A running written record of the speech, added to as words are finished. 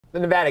The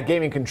Nevada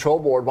Gaming Control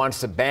Board wants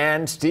to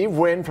ban Steve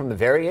Wynn from the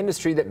very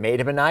industry that made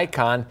him an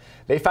icon.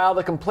 They filed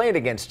a complaint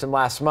against him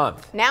last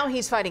month. Now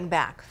he's fighting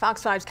back.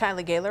 Fox 5's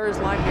Kylie Gaylor is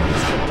live near the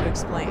state to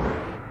explain.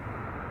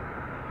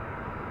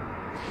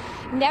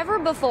 Never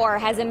before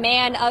has a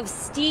man of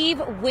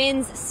Steve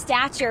Wynn's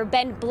stature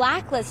been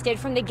blacklisted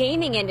from the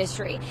gaming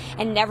industry.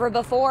 And never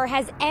before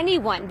has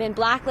anyone been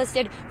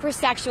blacklisted for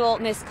sexual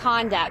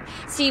misconduct.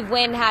 Steve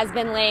Wynn has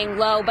been laying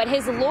low, but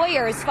his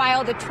lawyers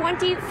filed a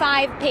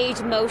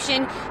 25-page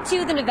motion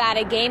to the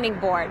Nevada Gaming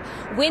Board.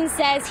 Wynn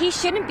says he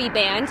shouldn't be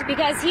banned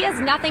because he has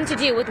nothing to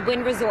do with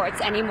Wynn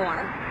Resorts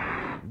anymore.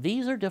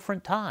 These are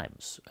different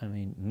times. I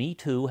mean, Me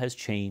Too has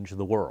changed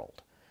the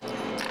world.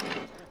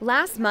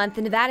 Last month,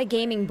 the Nevada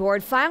Gaming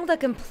Board filed a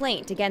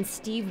complaint against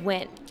Steve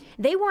Wynn.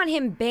 They want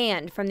him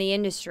banned from the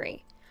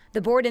industry.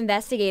 The board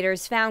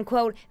investigators found,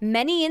 quote,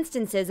 many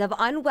instances of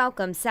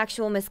unwelcome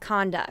sexual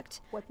misconduct.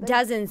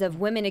 Dozens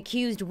of women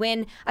accused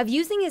Wynn of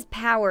using his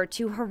power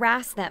to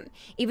harass them,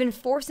 even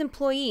force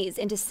employees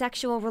into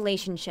sexual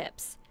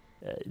relationships.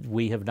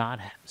 We have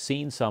not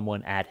seen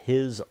someone at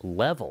his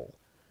level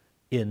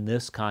in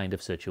this kind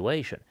of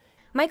situation.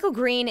 Michael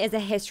Green is a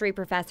history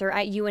professor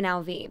at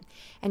UNLV,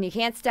 and you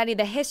can't study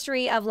the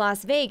history of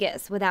Las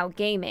Vegas without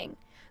gaming.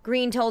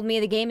 Green told me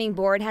the gaming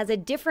board has a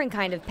different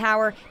kind of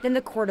power than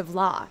the court of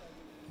law.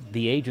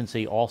 The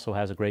agency also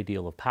has a great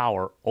deal of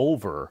power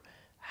over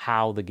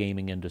how the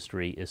gaming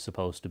industry is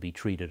supposed to be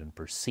treated and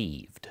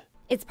perceived.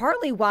 It's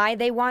partly why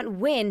they want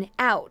Wynn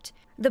out.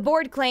 The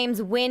board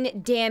claims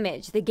Wynn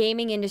damaged the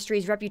gaming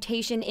industry's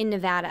reputation in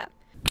Nevada.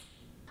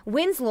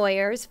 Wynn's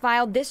lawyers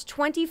filed this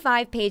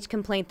 25-page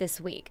complaint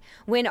this week.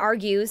 Wynn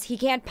argues he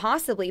can't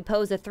possibly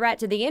pose a threat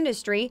to the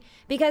industry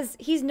because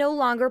he's no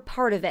longer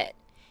part of it.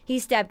 He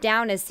stepped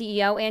down as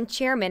CEO and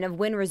chairman of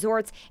Wynn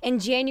Resorts in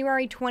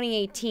January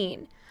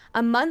 2018.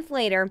 A month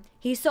later,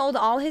 he sold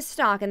all his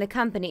stock in the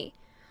company.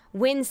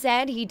 Wynn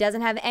said he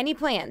doesn't have any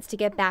plans to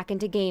get back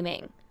into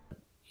gaming.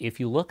 If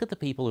you look at the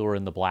people who are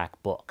in the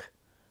black book,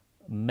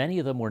 many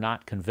of them were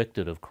not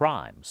convicted of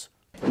crimes.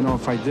 You know,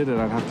 if I did it,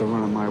 I'd have to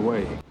run it my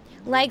way.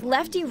 Like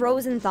Lefty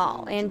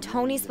Rosenthal and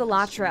Tony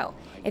Spilatro.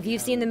 If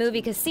you've seen the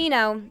movie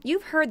Casino,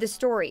 you've heard the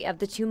story of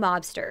the two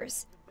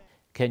mobsters.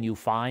 Can you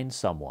find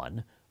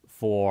someone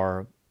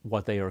for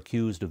what they are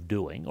accused of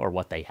doing or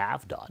what they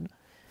have done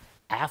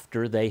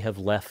after they have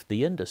left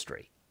the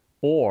industry?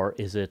 Or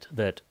is it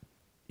that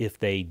if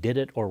they did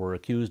it or were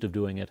accused of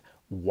doing it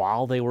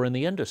while they were in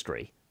the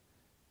industry,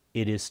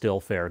 it is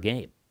still fair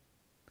game?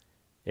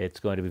 It's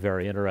going to be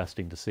very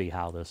interesting to see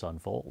how this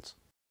unfolds.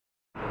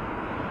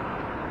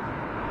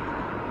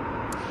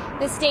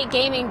 The State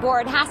Gaming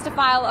Board has to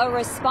file a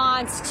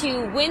response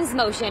to Wynn's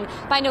motion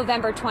by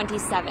November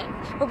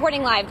 27.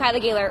 Reporting live,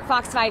 Kylie Gaylor,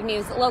 Fox 5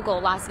 News,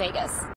 local Las Vegas.